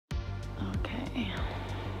Damn.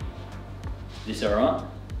 This alright?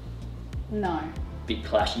 No. Bit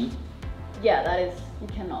clashy. Yeah, that is, you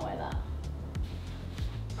cannot wear that.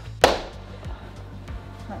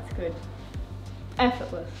 That's good.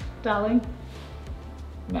 Effortless, darling.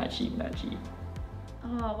 Matchy, matchy.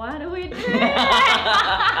 Oh, why do we do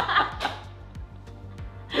that?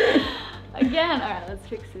 Again, all right, let's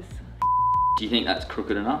fix this. Do you think that's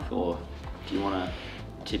crooked enough, or do you want to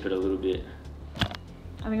tip it a little bit?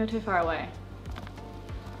 I think I'm too far away.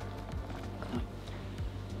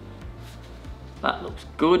 That looks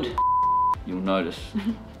good. You'll notice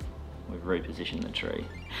we've repositioned the tree.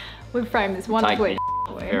 We've framed this wonderfully.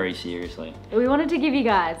 Very seriously. We wanted to give you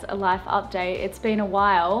guys a life update. It's been a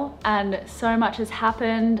while and so much has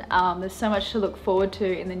happened. There's so much to look forward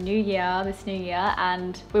to in the new year, this new year,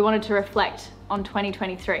 and we wanted to reflect on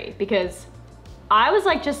 2023 because I was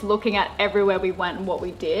like just looking at everywhere we went and what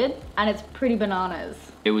we did, and it's pretty bananas.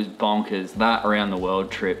 It was bonkers. That around the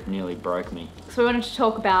world trip nearly broke me. So we wanted to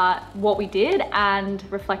talk about what we did and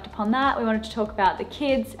reflect upon that. We wanted to talk about the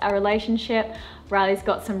kids, our relationship. Riley's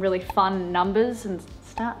got some really fun numbers and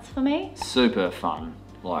stats for me. Super fun.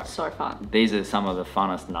 Like, so fun. These are some of the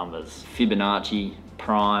funnest numbers. Fibonacci,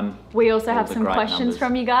 prime. We also have some questions numbers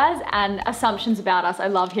from you guys and assumptions about us. I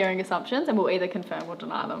love hearing assumptions and we'll either confirm or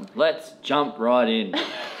deny them. Let's jump right in.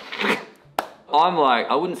 I'm like,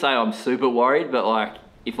 I wouldn't say I'm super worried, but like,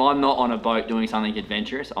 if I'm not on a boat doing something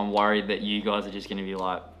adventurous, I'm worried that you guys are just gonna be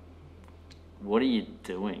like, what are you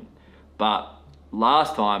doing? But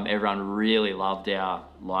last time, everyone really loved our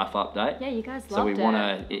life update. Yeah, you guys loved it. So we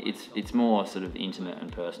wanna, it's more sort of intimate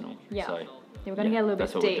and personal. Yeah. So, we're gonna get a little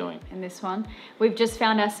that's bit what we're deep doing in this one. We've just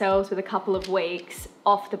found ourselves with a couple of weeks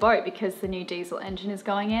off the boat because the new diesel engine is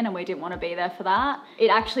going in and we didn't want to be there for that.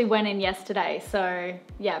 It actually went in yesterday, so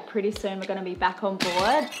yeah, pretty soon we're gonna be back on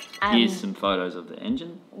board. And here's some photos of the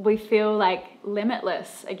engine. we feel like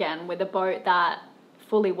limitless again with a boat that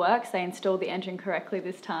fully works. They installed the engine correctly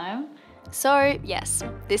this time. So yes,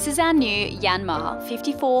 this is our new Yanmar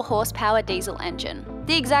 54 horsepower diesel engine.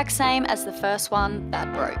 The exact same as the first one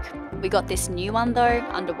that broke. We got this new one though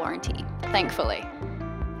under warranty, thankfully.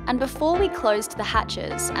 And before we closed the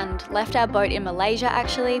hatches and left our boat in Malaysia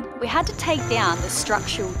actually, we had to take down the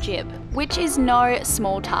structural jib, which is no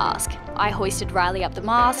small task. I hoisted Riley up the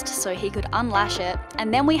mast so he could unlash it,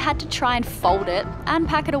 and then we had to try and fold it and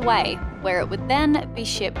pack it away, where it would then be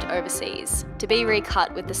shipped overseas to be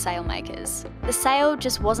recut with the sail makers. The sail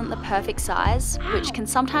just wasn't the perfect size, which can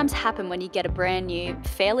sometimes happen when you get a brand new,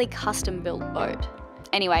 fairly custom built boat.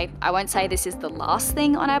 Anyway, I won't say this is the last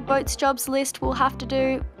thing on our boat's jobs list we'll have to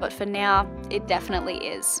do, but for now, it definitely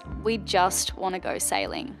is. We just want to go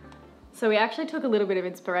sailing. So we actually took a little bit of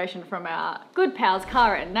inspiration from our good pals,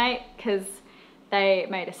 Cara and Nate, because they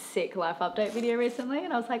made a sick life update video recently,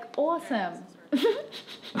 and I was like, awesome.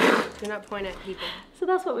 Do not point at people. So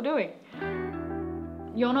that's what we're doing.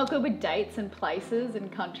 You're not good with dates and places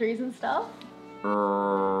and countries and stuff?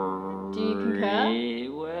 Do you concur?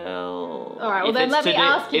 Well, all right, well then let me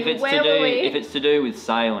ask you, where were we? If it's to do with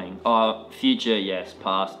sailing, future, yes,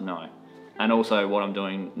 past, no. And also what I'm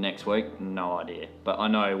doing next week, no idea. But I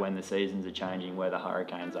know when the seasons are changing, where the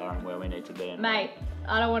hurricanes are and where we need to be. Mate,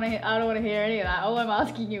 I don't want to hear any of that. All I'm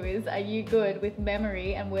asking you is, are you good with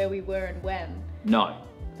memory and where we were and when? No.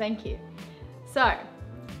 Thank you. So,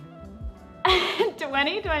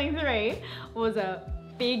 2023 was a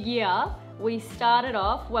big year. We started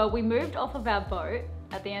off, well, we moved off of our boat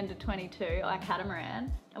at the end of 22, our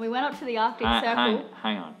catamaran, and we went up to the Arctic Circle.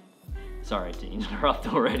 Hang on. Sorry to interrupt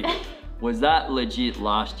already. Was that legit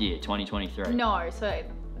last year, 2023? No, so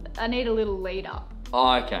I need a little lead up.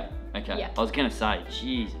 Oh, okay, okay. Yeah. I was gonna say,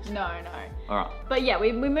 Jesus. No. All right. But yeah,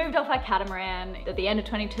 we moved off our catamaran at the end of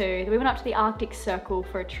 22. We went up to the Arctic Circle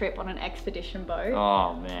for a trip on an expedition boat.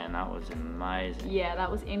 Oh man, that was amazing. Yeah,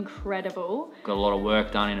 that was incredible. Got a lot of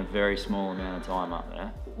work done in a very small amount of time up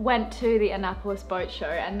there. Went to the Annapolis Boat Show,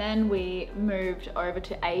 and then we moved over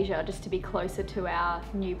to Asia just to be closer to our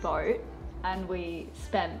new boat. And we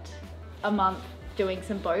spent a month doing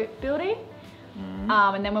some boat building.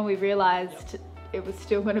 And then when we realized it was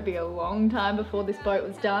still going to be a long time before this boat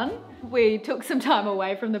was done, we took some time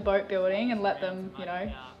away from the boat building and let them, you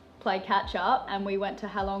know, play catch up. And we went to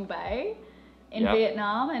Halong Bay in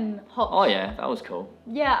Vietnam and hopped. Oh yeah, that was cool.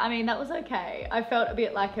 Yeah, I mean, that was okay. I felt a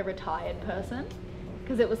bit like a retired person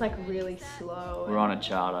because it was like really slow. We're on a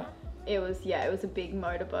charter. It was a big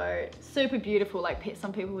motorboat. Super beautiful, like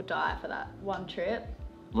some people would die for that one trip.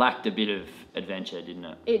 Lacked a bit of adventure, didn't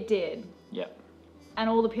it? It did. Yep. And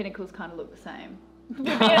all the pinnacles kind of look the same. Would be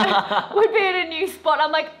at a new spot.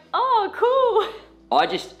 I'm like, oh, cool. I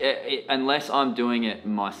just, unless I'm doing it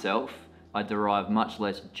myself, I derive much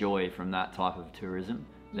less joy from that type of tourism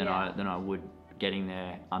than Yeah. I would getting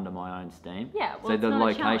there under my own steam. Yeah, well, so it's the not a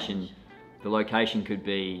location, challenge. the location could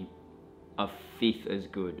be a fifth as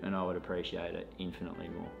good, and I would appreciate it infinitely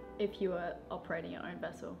more. If you were operating your own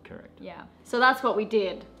vessel. Correct. Yeah. So that's what we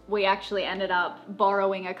did. We actually ended up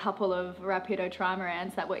borrowing a couple of Rapido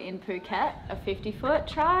trimarans that were in Phuket, a 50-foot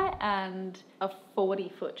tri and a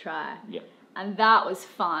 40-foot tri. Yep. And that was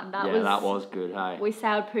fun. That was good. Hey. We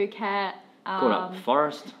sailed Phuket. Caught up with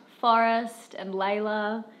Forrest. Forrest and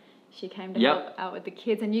Layla. She came to Yep. help out with the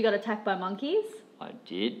kids, and you got attacked by monkeys. I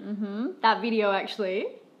did. That video actually,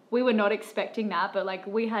 we were not expecting that, but like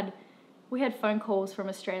we had phone calls from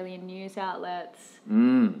Australian news outlets,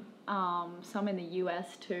 some in the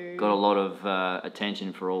US too. Got a lot of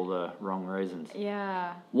attention for all the wrong reasons.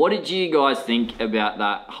 Yeah. What did you guys think about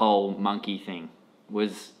that whole monkey thing?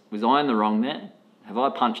 Was I in the wrong there? Have I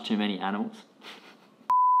punched too many animals?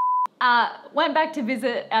 Went back to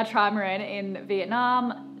visit our trimaran in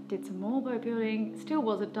Vietnam, did some more boat building, still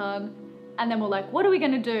wasn't done. And then we're like, what are we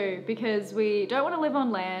going to do? Because we don't want to live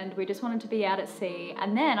on land, we just wanted to be out at sea.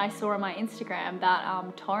 And then I saw on my Instagram that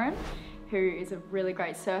Torrin, who is a really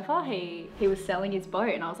great surfer, he was selling his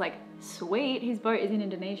boat, and I was like, sweet, his boat is in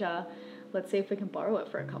Indonesia. Let's see if we can borrow it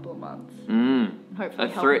for a couple of months. Hopefully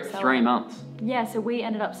help him sell 3 it. months. Yeah, so we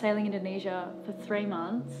ended up sailing Indonesia for 3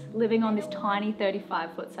 months, living on this tiny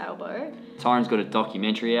 35-foot sailboat. Tyron's got a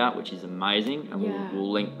documentary out, which is amazing, and Yeah. we'll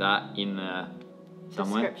link that in the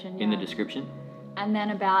somewhere Description, in the yeah. description. And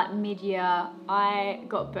then about mid-year, I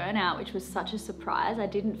got burnout, which was such a surprise. I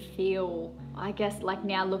didn't feel, I guess, like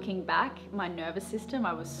now looking back, my nervous system,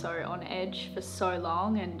 I was so on edge for so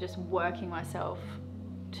long and just working myself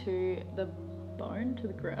to the bone, to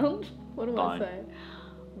the ground. What do I Bone. say?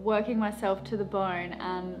 Working myself to the bone,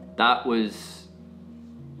 and That was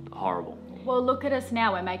horrible. well, look at us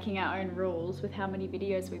now. We're making our own rules with how many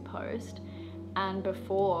videos we post. And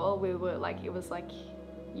before, we were like, it was like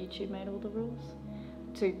YouTube made all the rules.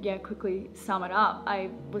 To quickly sum it up, I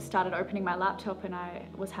started opening my laptop and I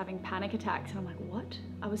was having panic attacks, and I'm like, what?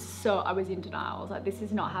 I was in denial. I was like, this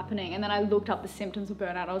is not happening. And then I looked up the symptoms of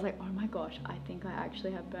burnout. I was like, oh my gosh, I think I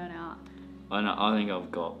actually have burnout. I think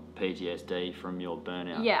I've got PTSD from your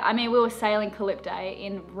burnout. Yeah, I mean, we were sailing Calypte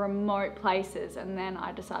in remote places, and then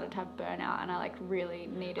I decided to have burnout, and I like really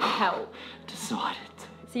needed help. Decided.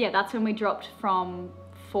 So yeah, that's when we dropped from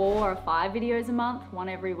 4 or 5 videos a month, one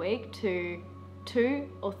every week, to 2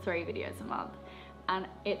 or 3 videos a month. And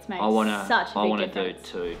it's made such a big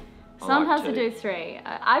difference. Do 2. Sometimes I I do 3.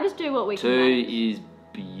 I just do what we 2 can manage. is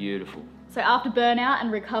beautiful. So after burnout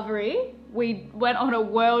and recovery, we went on a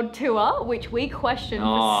world tour, which we questioned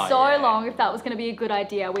Oh, for so yeah. long if that was going to be a good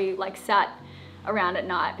idea. We like sat around at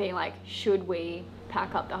night being like, should we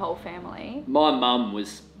pack up the whole family? My mum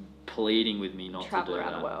was pleading with me not Travel to do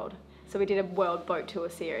around that. the world. So we did a world boat tour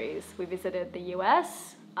series. We visited the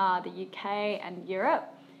US, the UK and Europe.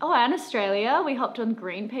 Oh, and Australia. We hopped on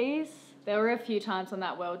Greenpeace. There were a few times on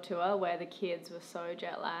that world tour where the kids were so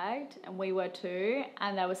jet lagged, and we were too,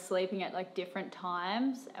 and they were sleeping at like different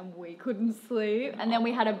times and we couldn't sleep. And then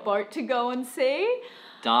we had a boat to go and see.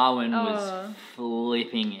 Darwin was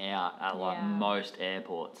flipping out at like Yeah. most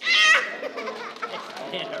airports.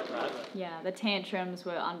 Yeah, the tantrums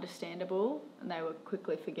were understandable and they were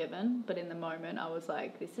quickly forgiven, but in the moment I was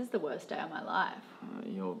like, this is the worst day of my life.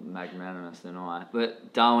 You're magnanimous than I.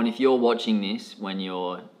 But Darwin, if you're watching this when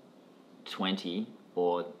you're 20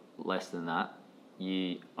 or less than that,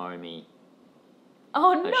 you owe me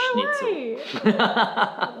Oh, a no schnitzel. way!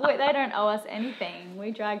 Wait, they don't owe us anything.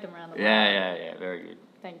 We dragged them around the world. Yeah, very good.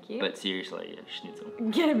 Thank you. But seriously, yeah, schnitzel.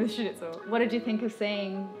 Get him a schnitzel. What did you think of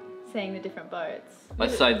seeing the different boats?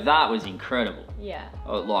 So that was incredible. Yeah.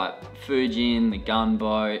 Like Fujin, the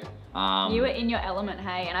gunboat. You were in your element,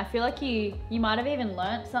 hey, and I feel like you might have even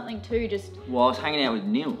learnt something too, just, Well, I was hanging out with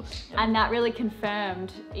Nils. and that really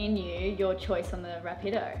confirmed in you your choice on the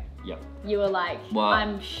Rapido. Yep. You were like, Well-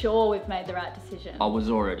 I'm sure we've made the right decision. I was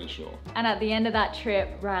already sure. And at the end of that trip,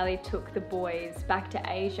 Riley took the boys back to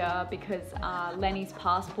Asia because Lenny's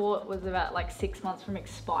passport was about like 6 months from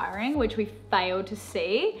expiring, which we failed to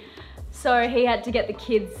see. So he had to get the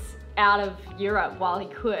kids out of Europe while he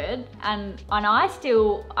could. And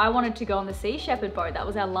I wanted to go on the Sea Shepherd boat. That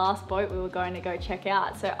was our last boat we were going to go check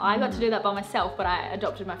out. So I got to do that by myself, but I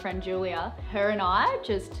adopted my friend Julia. Her and I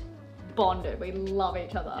just bonded. We love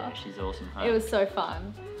each other. Yeah, she's awesome. Huh? It was so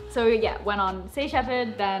fun. So yeah, went on Sea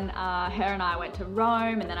Shepherd, then her and I went to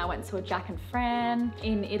Rome, and then I went and saw Jack and Fran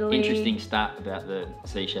in Italy. Interesting stat about the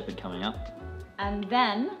Sea Shepherd coming up. And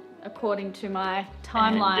then according to my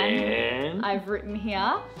timeline I've written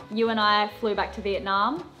here, you and I flew back to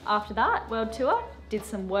Vietnam after that world tour. Did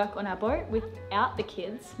some work on our boat without the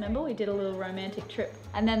kids. Remember, we did a little romantic trip.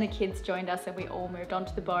 And then the kids joined us and we all moved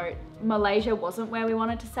onto the boat. Malaysia wasn't where we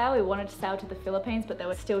wanted to sail. We wanted to sail to the Philippines, but there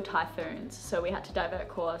were still typhoons, so we had to divert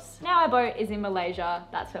course. Now our boat is in Malaysia.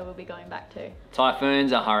 That's where we'll be going back to.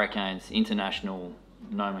 Typhoons are hurricanes. International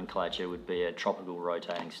nomenclature would be a tropical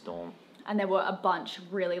rotating storm. And there were a bunch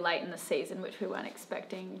really late in the season, which we weren't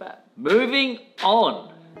expecting, but... Moving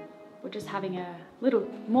on. We're just having a little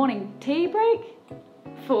morning tea break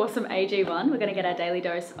for some AG1. We're gonna get our daily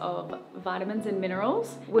dose of vitamins and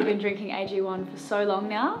minerals. We've been drinking AG1 for so long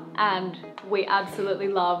now, and we absolutely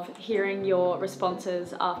love hearing your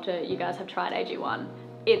responses after you guys have tried AG1.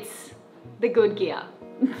 It's the good gear.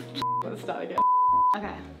 Let's start again.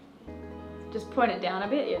 Okay, just point it down a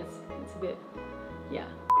bit. Yes, it's a bit, yeah.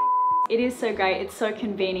 It is so great, it's so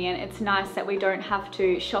convenient. It's nice that we don't have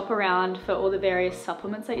to shop around for all the various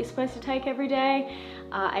supplements that you're supposed to take every day.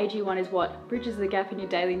 AG1 is what bridges the gap in your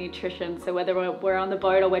daily nutrition. So whether we're on the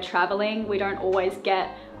boat or we're traveling, we don't always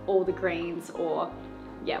get all the greens, or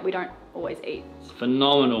yeah, we don't always eat. It's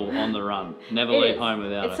phenomenal on the run. Never leave home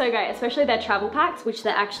without it. It's so great, especially their travel packs, which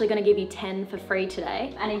they're actually gonna give you 10 for free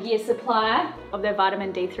today, and a year's supply of their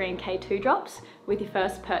vitamin D3 and K2 drops with your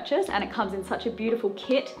first purchase, and it comes in such a beautiful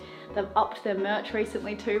kit. They've upped their merch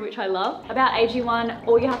recently too, which I love. About AG1,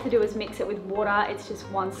 all you have to do is mix it with water. It's just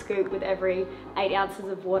 1 scoop with every 8 ounces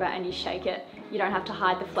of water, and you shake it. You don't have to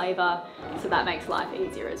hide the flavor, so that makes life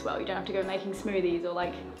easier as well. You don't have to go making smoothies or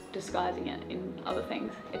like disguising it in other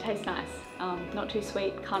things. It tastes nice. Not too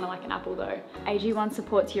sweet, kind of like an apple though. AG1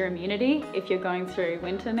 supports your immunity. If you're going through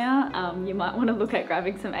winter now, you might want to look at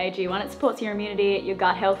grabbing some AG1. It supports your immunity, your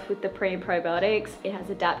gut health with the pre and probiotics. It has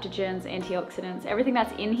adaptogens, antioxidants, everything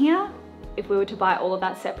that's in here. If we were to buy all of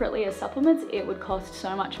that separately as supplements, it would cost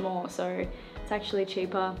so much more. So it's actually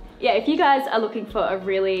cheaper. Yeah, if you guys are looking for a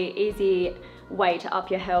really easy way to up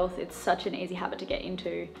your health, it's such an easy habit to get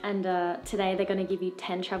into. And today they're gonna give you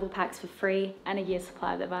 10 travel packs for free and a year's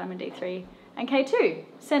supply of their vitamin D3 and K2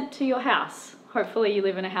 sent to your house. Hopefully you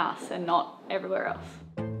live in a house and not everywhere else.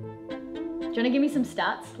 Do you wanna give me some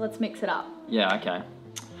stats? Let's mix it up. Yeah, okay.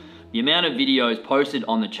 The amount of videos posted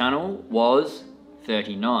on the channel was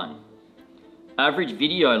 39. Average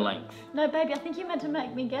video length. No, baby, I think you meant to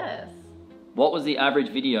make me guess. What was the average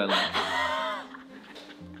video length?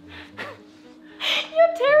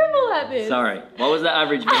 You're terrible at this. Sorry, what was the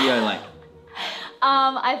average video length?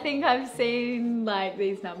 I think I've seen like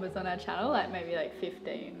these numbers on our channel, like maybe like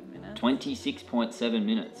 15 minutes. 26.7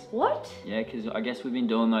 minutes. What? Yeah, because I guess we've been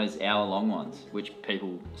doing those hour-long ones, which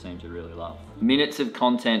people seem to really love. Minutes of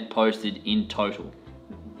content posted in total.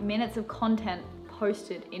 Minutes of content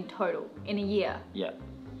posted in total in a year. Yeah.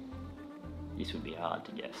 This would be hard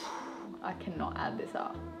to guess. I cannot add this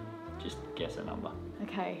up. Just guess a number.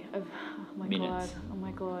 Okay, oh my Minutes. God, oh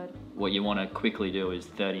my God. What you want to quickly do is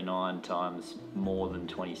 39 times more than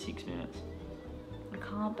 26 minutes. I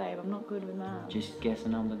can't, babe, I'm not good with math. Just guess a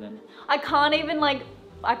number then. I can't even like,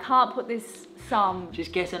 I can't put this sum.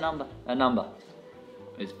 Just guess a number. A number.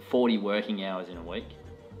 There's 40 working hours in a week.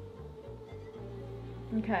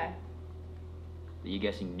 Okay. You're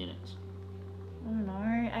guessing minutes. I don't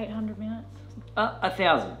know, 800 minutes?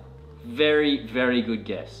 1,000. Very, very good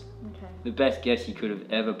guess. Okay. The best guess you could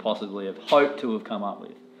have ever possibly have hoped to have come up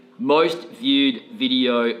with. Most viewed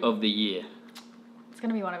video of the year. It's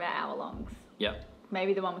gonna be one of our hour-longs. Yep.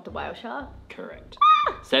 Maybe the one with the whale shark? Correct.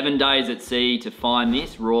 7 days at sea to find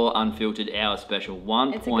this raw, unfiltered hour special.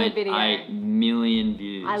 1.8 million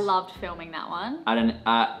views. I loved filming that one.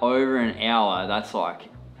 At over an hour, that's like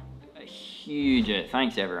a huge.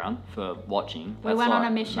 Thanks everyone for watching. We went on a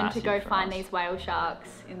mission to go find these whale sharks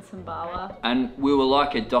in Sumbawa. And we were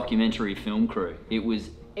like a documentary film crew. It was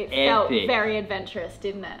It epic. felt very adventurous,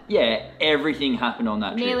 didn't it? Yeah, everything happened on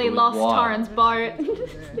that trip. Nearly lost Torrin's boat.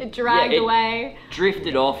 It dragged away.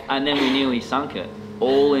 Drifted off, and then we nearly sunk it.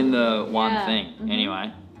 All in the one thing.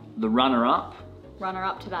 Anyway, the runner-up.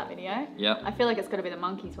 Runner-up to that video. Yep. I feel like it's got to be the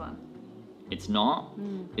monkeys one. It's not.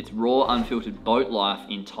 It's raw, unfiltered boat life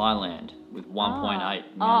in Thailand with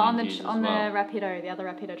 1.8 million views as well. On the Rapido, the other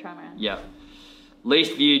Rapido trimaran. Yep.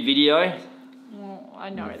 Least viewed video. Oh, I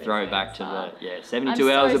know. Throw back to the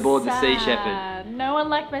 72 hours aboard the Sea Shepherd. No one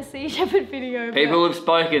liked my Sea Shepherd video. People have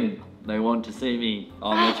spoken. They want to see me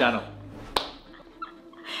on their channel.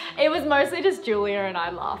 It was mostly just Julia and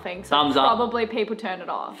I laughing. So Thumbs up. Probably people turned it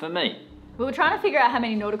off. For me. We were trying to figure out how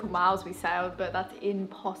many nautical miles we sailed, but that's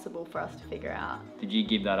impossible for us to figure out. Did you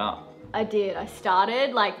give that up? I did. I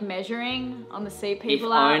started like measuring on the Sea If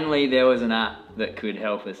People app. only there was an app that could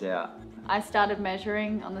help us out. I started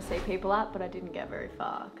measuring on the Sea People app, but I didn't get very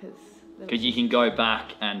far Because you can go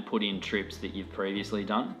back and put in trips that you've previously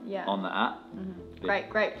done Yeah. on the app.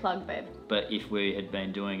 Great plug, babe. But if we had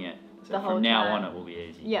been doing it, so The whole from now time. on it will be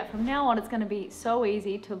easy. Yeah, from now on it's going to be so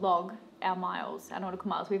easy to log our miles, our nautical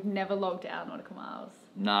miles. We've never logged our nautical miles.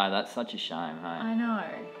 No, that's such a shame, hey? I know.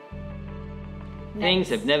 Things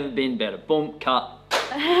Next. have never been better. Boom, cut.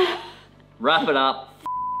 Wrap it up.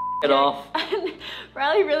 It off.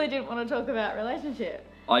 Riley really didn't want to talk about relationship.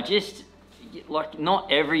 I just, like,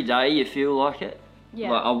 not every day you feel like it.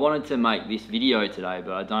 Yeah. Like, I wanted to make this video today,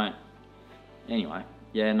 but I don't. Anyway,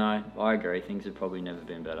 yeah, no, I agree. Things have probably never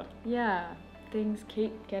been better. Yeah, things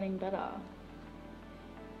keep getting better.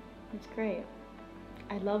 It's great.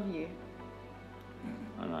 I love you.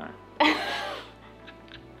 I know.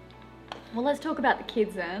 Well, let's talk about the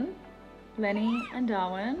kids then. Lenny and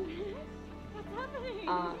Darwin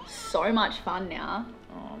are so much fun now.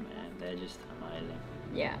 Oh man, they're just amazing.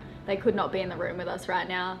 Yeah, they could not be in the room with us right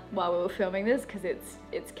now while we were filming this because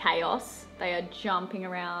it's chaos. They are jumping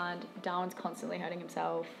around. Darwin's constantly hurting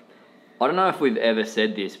himself. I don't know if we've ever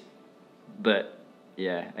said this, but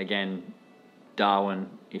yeah, again, Darwin,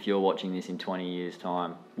 if you're watching this in 20 years'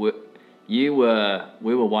 time, we were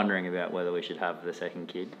wondering about whether we should have the second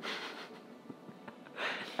kid.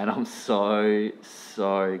 And I'm so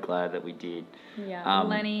glad that we did. Yeah,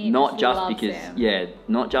 Lenny not just loves because him.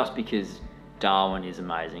 not just because Darwin is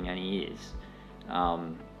amazing, and he is.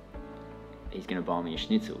 He's gonna buy me a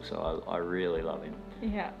schnitzel, so I really love him.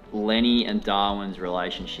 Yeah. Lenny and Darwin's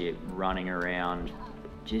relationship, running around,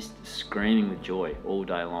 just screaming with joy all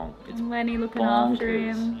day long. It's And Lenny looking after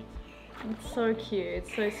bonkers. him. It's so cute.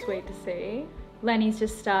 It's so sweet to see. Lenny's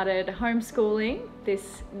just started homeschooling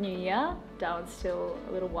this new year. Darwin's still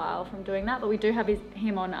a little while from doing that, but we do have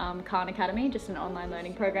him on Khan Academy, just an online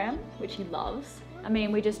learning program, which he loves. I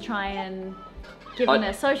mean, we just try and give him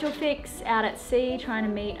a social fix out at sea, trying to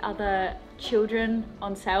meet other children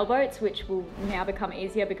on sailboats, which will now become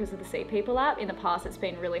easier because of the Sea People app. In the past, it's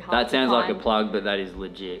been really hard. That sounds to like a find. plug, but that is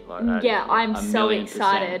legit. Like that Yeah, is I'm a so 1,000,000%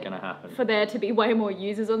 excited gonna happen. for there to be way more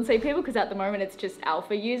users on Sea People because at the moment it's just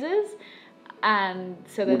alpha users, and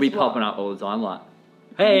so We'll be popping up all the time like,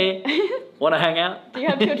 hey, want to hang out? Do you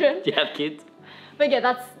have children? Do you have kids? But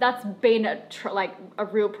yeah, that's been a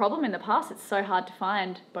real problem in the past. It's so hard to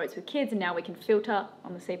find boats with kids, and now we can filter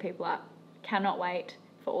on the Sea People app. Cannot wait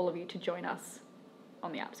for all of you to join us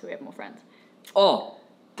on the app so we have more friends. Oh,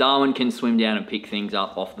 Darwin can swim down and pick things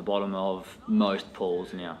up off the bottom of most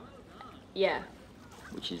pools now, Yeah,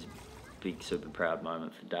 which is a big, super proud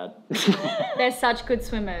moment for Dad. they're such good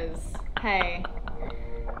swimmers. Hey,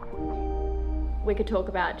 we could talk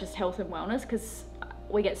about just health and wellness because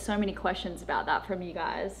we get so many questions about that from you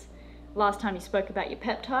guys. Last time you spoke about your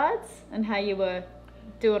peptides and how you were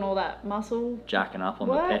doing all that muscle. Jacking up on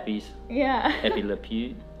What? the peppies. Yeah. Peppy Le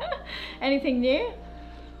Pew. Anything new?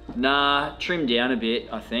 Nah, trimmed down a bit,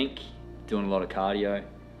 I think. Doing a lot of cardio.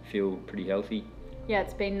 Feel pretty healthy. Yeah,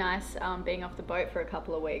 it's been nice being off the boat for a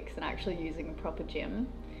couple of weeks and actually using a proper gym.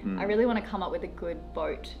 Hmm. I really want to come up with a good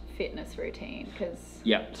boat fitness routine because,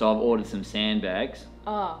 Yeah, so I've ordered some sandbags.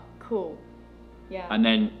 oh, cool. Yeah. And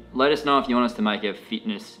then let us know if you want us to make a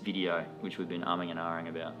fitness video, which we've been umming and ahhing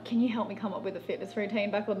about. Can you help me come up with a fitness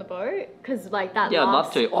routine back on the boat? Because like that Yeah, I'd love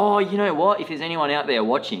last... to. Oh, you know what? If there's anyone out there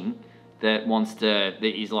watching that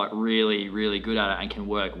is like really, really good at it and can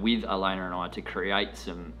work with Elena and I to create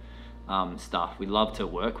some stuff, we'd love to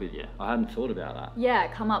work with you. I hadn't thought about that.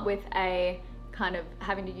 Yeah, come up with a kind of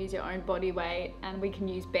having to use your own body weight, and we can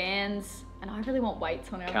use bands, and I really want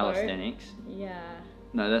weights on our Calisthenics. boat. Yeah.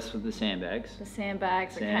 No, that's for the sandbags. The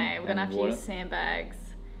sandbags, Sand okay, we're gonna and have water. to use sandbags.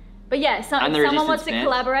 But yeah, so And if the someone wants resistance to bands.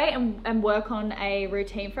 collaborate and work on a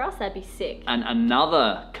routine for us, that'd be sick. And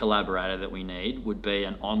another collaborator that we need would be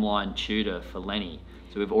an online tutor for Lenny.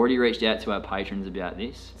 So we've already reached out to our patrons about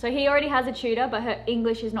this. So he already has a tutor, but her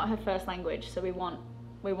English is not her first language, so we want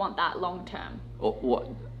that long term.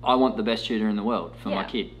 I want the best tutor in the world for my Yeah.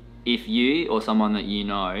 kid. If you or someone that you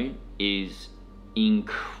know is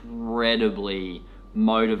incredibly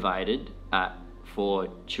motivated for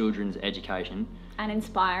children's education, And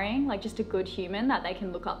inspiring, like just a good human that they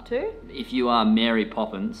can look up to. if you are Mary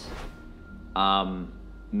Poppins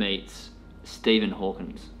meets Stephen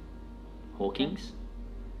Hawkins. Hawkins?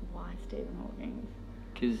 Why Stephen Hawking?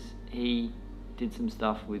 Because he did some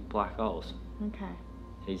stuff with black holes. Okay,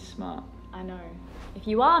 He's smart. I know. If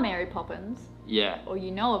you are Mary Poppins, Yeah. or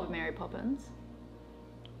you know of a Mary Poppins,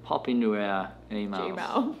 Pop into our emails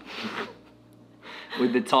Gmail.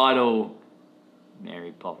 with the title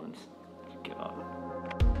Mary Poppins. God.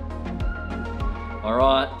 All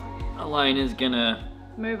right, Elena's gonna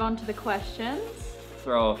Move on to the questions.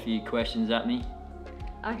 throw a few questions at me.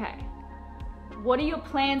 Okay. What are your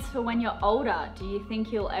plans for when you're older? Do you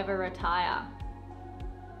think you'll ever retire?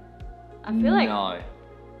 I feel like No.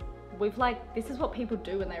 this is what people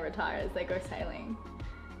do when they retire, is they go sailing.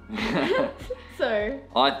 So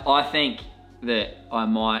I think that I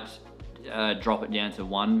might drop it down to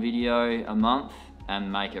one video a month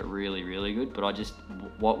and make it really, really good. But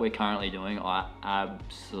what we're currently doing, I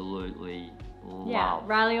absolutely love. yeah,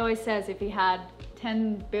 Riley always says if he had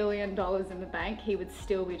 $10 billion in the bank, he would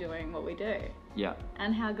still be doing what we do. Yeah.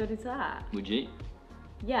 And how good is that? Would you?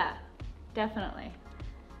 Yeah, definitely.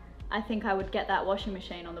 I think I would get that washing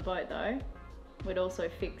machine on the boat though. We'd also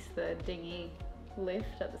fix the dinghy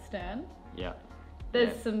lift at the stern. Yeah.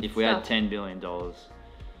 There's Yeah. some If we had stuff. $10 billion,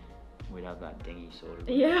 we'd have that dinghy sorted.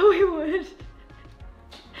 Yeah, we would. It'd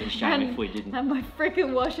be a shame if we didn't. And my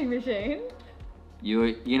freaking washing machine.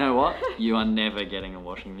 You know what? You are never getting a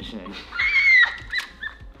washing machine.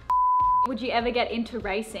 Would you ever get into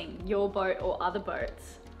racing, your boat or other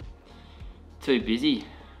boats? Too busy.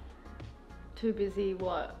 Too busy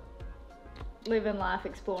what? Living life,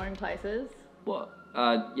 exploring places? What?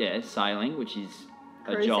 Yeah, sailing, which is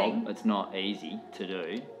a Cruising. job. It's not easy to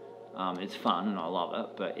do. It's fun and I love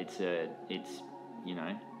it, but it's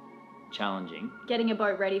challenging. Getting a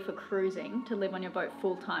boat ready for cruising to live on your boat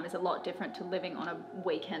full time is a lot different to living on a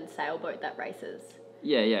weekend sailboat that races.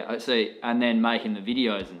 Yeah. So, and then making the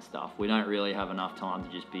videos and stuff, we don't really have enough time to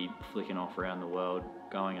just be flicking off around the world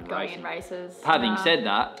going in races. Having said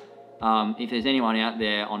that, if there's anyone out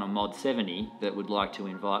there on a Mod 70 that would like to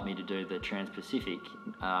invite me to do the Trans-Pacific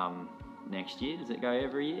next year, does it go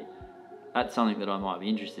every year? That's something that I might be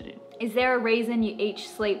interested in. Is there a reason you each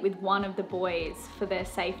sleep with one of the boys for their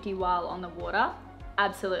safety while on the water?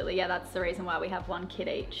 Absolutely, yeah, that's the reason why we have one kid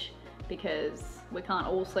each, because we can't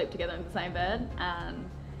all sleep together in the same bed and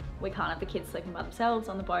we can't have the kids sleeping by themselves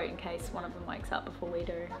on the boat in case one of them wakes up before we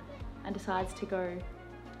do and decides to go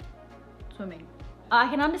swimming. I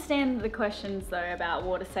can understand the questions though about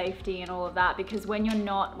water safety and all of that, because when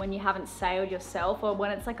you haven't sailed yourself, or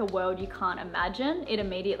when it's like a world you can't imagine, it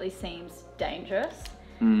immediately seems dangerous.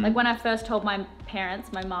 Like when I first told my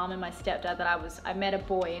parents, my mom and my stepdad, that I met a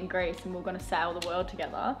boy in Greece and we were gonna sail the world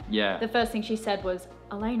together. Yeah. The first thing she said was,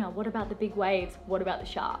 Elena, what about the big waves? What about the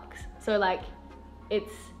sharks? So like,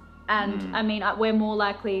 I mean, we're more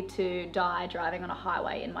likely to die driving on a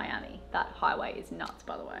highway in Miami. That highway is nuts,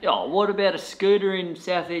 by the way. Oh, what about a scooter in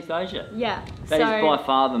Southeast Asia? Yeah. That is by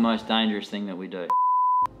far the most dangerous thing that we do.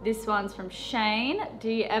 This one's from Shane. Do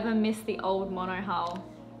you ever miss the old monohull?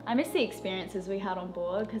 I miss the experiences we had on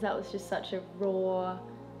board, because that was just such a raw,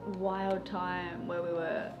 wild time where we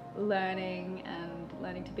were learning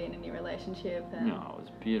to be in a new relationship and No, it was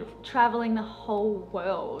beautiful. traveling the whole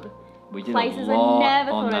world. We did Places a lot I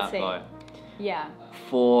never on thought that I'd see. boat. Yeah.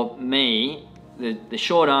 For me, the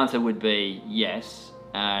short answer would be yes,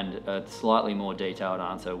 and a slightly more detailed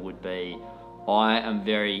answer would be I am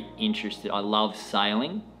very interested. I love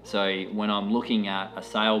sailing, so when I'm looking at a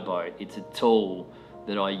sailboat, it's a tool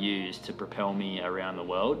that I use to propel me around the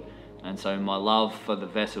world, and so my love for the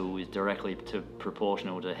vessel is directly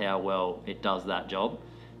proportional to how well it does that job.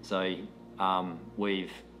 So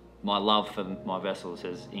my love for my vessels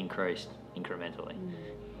has increased incrementally.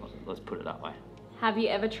 Let's put it that way. Have you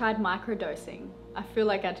ever tried microdosing? I feel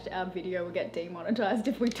like our video will get demonetized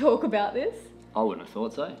if we talk about this. I wouldn't have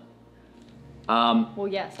thought so. Well,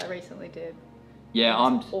 yes, I recently did. Yeah,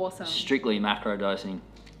 That's I'm awesome. strictly macro dosing.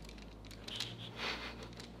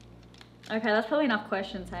 Okay, that's probably enough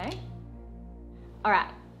questions, hey? All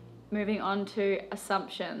right, moving on to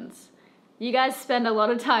assumptions. You guys spend a lot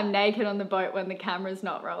of time naked on the boat when the camera's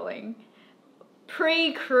not rolling.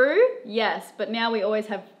 Pre-crew, yes, but now we always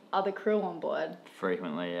have other crew on board.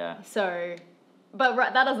 Frequently, yeah. So, but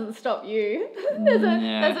that doesn't stop you. There's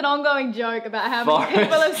an ongoing joke about how many Forrest.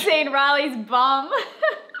 people have seen Riley's bum.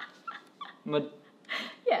 My,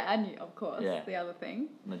 Yeah, and you, of course, Yeah. the other thing.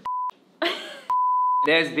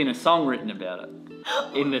 there's been a song written about it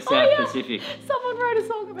in the South Pacific. Someone wrote a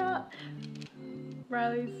song about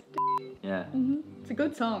Riley's. Yeah. It's a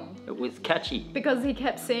good song. It was catchy. Because he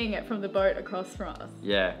kept seeing it from the boat across from us.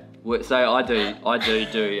 Yeah. So I do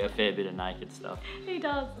a fair bit of naked stuff. He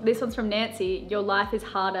does. This one's from Nancy. Your life is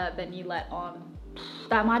harder than you let on.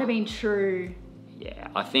 That might have been true. Yeah,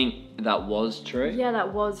 I think that was true. Yeah,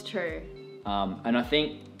 that was true. And I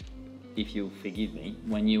think, if you'll forgive me,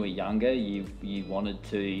 when you were younger, you wanted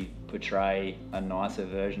to portray a nicer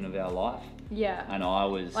version of our life. Yeah. And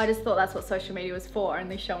I just thought that's what social media was for,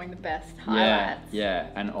 only showing the best highlights. Yeah,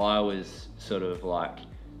 and I was sort of like,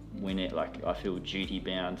 I feel duty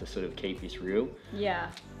bound to sort of keep this real.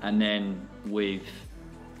 Yeah. And then we've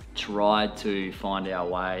tried to find our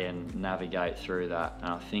way and navigate through that.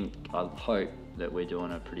 And I hope that we're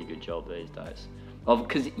doing a pretty good job these days.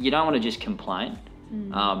 Because you don't want to just complain,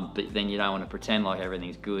 but then you don't want to pretend like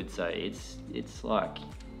everything's good. So it's like,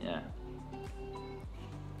 yeah.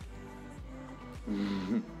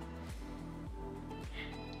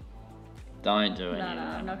 Don't do it. No,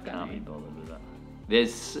 I'm not going Can't be to. bothered with that.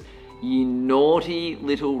 There's, you naughty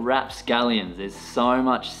little rapscallions, there's so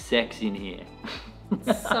much sex in here.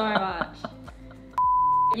 So much.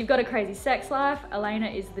 You've got a crazy sex life. Elena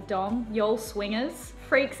is the dom. Y'all swingers.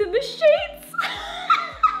 Freaks in the sheets.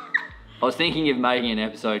 I was thinking of making an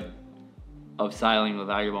episode of Sailing with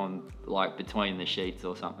Vagabond, like between the sheets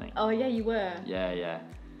or something. Oh yeah, you were. Yeah.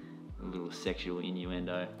 A little sexual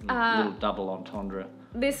innuendo, a little double entendre.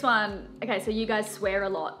 This one, okay, so you guys swear a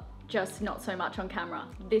lot, just not so much on camera.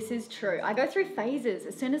 This is true. I go through phases.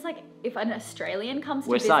 As soon as if an Australian comes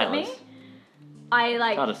to visit me,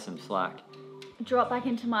 I cut us some slack. Drop back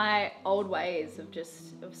into my old ways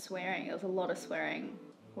of swearing. There was a lot of swearing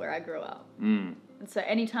where I grew up. And so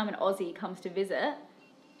anytime an Aussie comes to visit,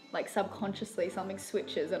 like subconsciously something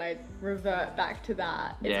switches and I revert back to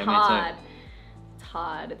that. It's hard. Me too. It's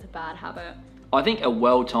hard. It's a bad habit. I think a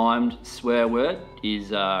well-timed swear word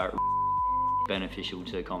is beneficial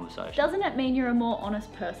to conversation. Doesn't it mean you're a more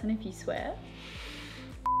honest person if you swear?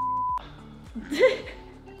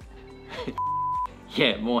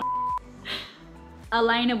 Yeah, more.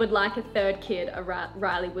 Elena would like a third kid,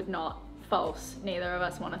 Riley would not. False. Neither of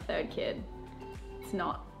us want a third kid. It's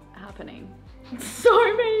not happening.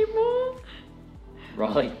 So many more.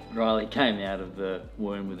 Riley came out of the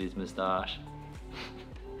womb with his moustache.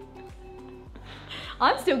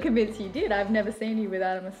 I'm still convinced you did. I've never seen you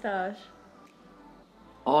without a moustache.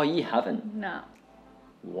 Oh, you haven't? No.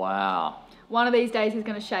 Wow. One of these days he's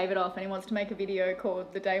going to shave it off and he wants to make a video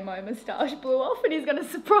called The Day My Moustache Blew Off, and he's going to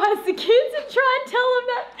surprise the kids and try and tell them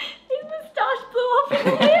that his moustache blew off in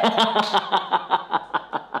the lift.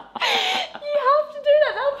 You have to do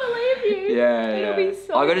that. They'll believe you. Yeah. It'll be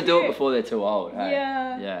so I got to do it cute. before they're too old. Hey?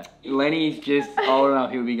 Yeah. Yeah. Lenny's just old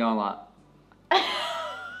enough, he'll be going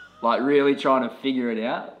like really trying to figure it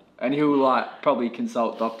out. And he'll probably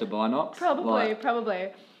consult Dr. Binox.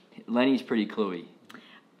 Probably. Lenny's pretty cluey.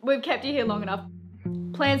 We've kept you here long enough.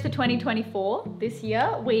 Plans for 2024 this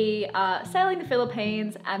year. We are sailing the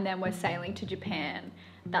Philippines and then we're sailing to Japan.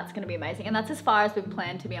 That's going to be amazing. And that's as far as we've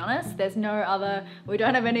planned, to be honest. There's we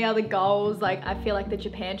don't have any other goals. I feel like the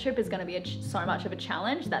Japan trip is going to be so much of a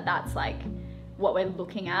challenge that's what we're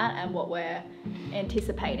looking at and what we're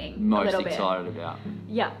anticipating. Most excited about.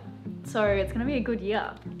 Yeah. So it's going to be a good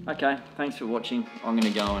year. Okay, thanks for watching. I'm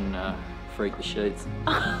going to go and freak the sheets.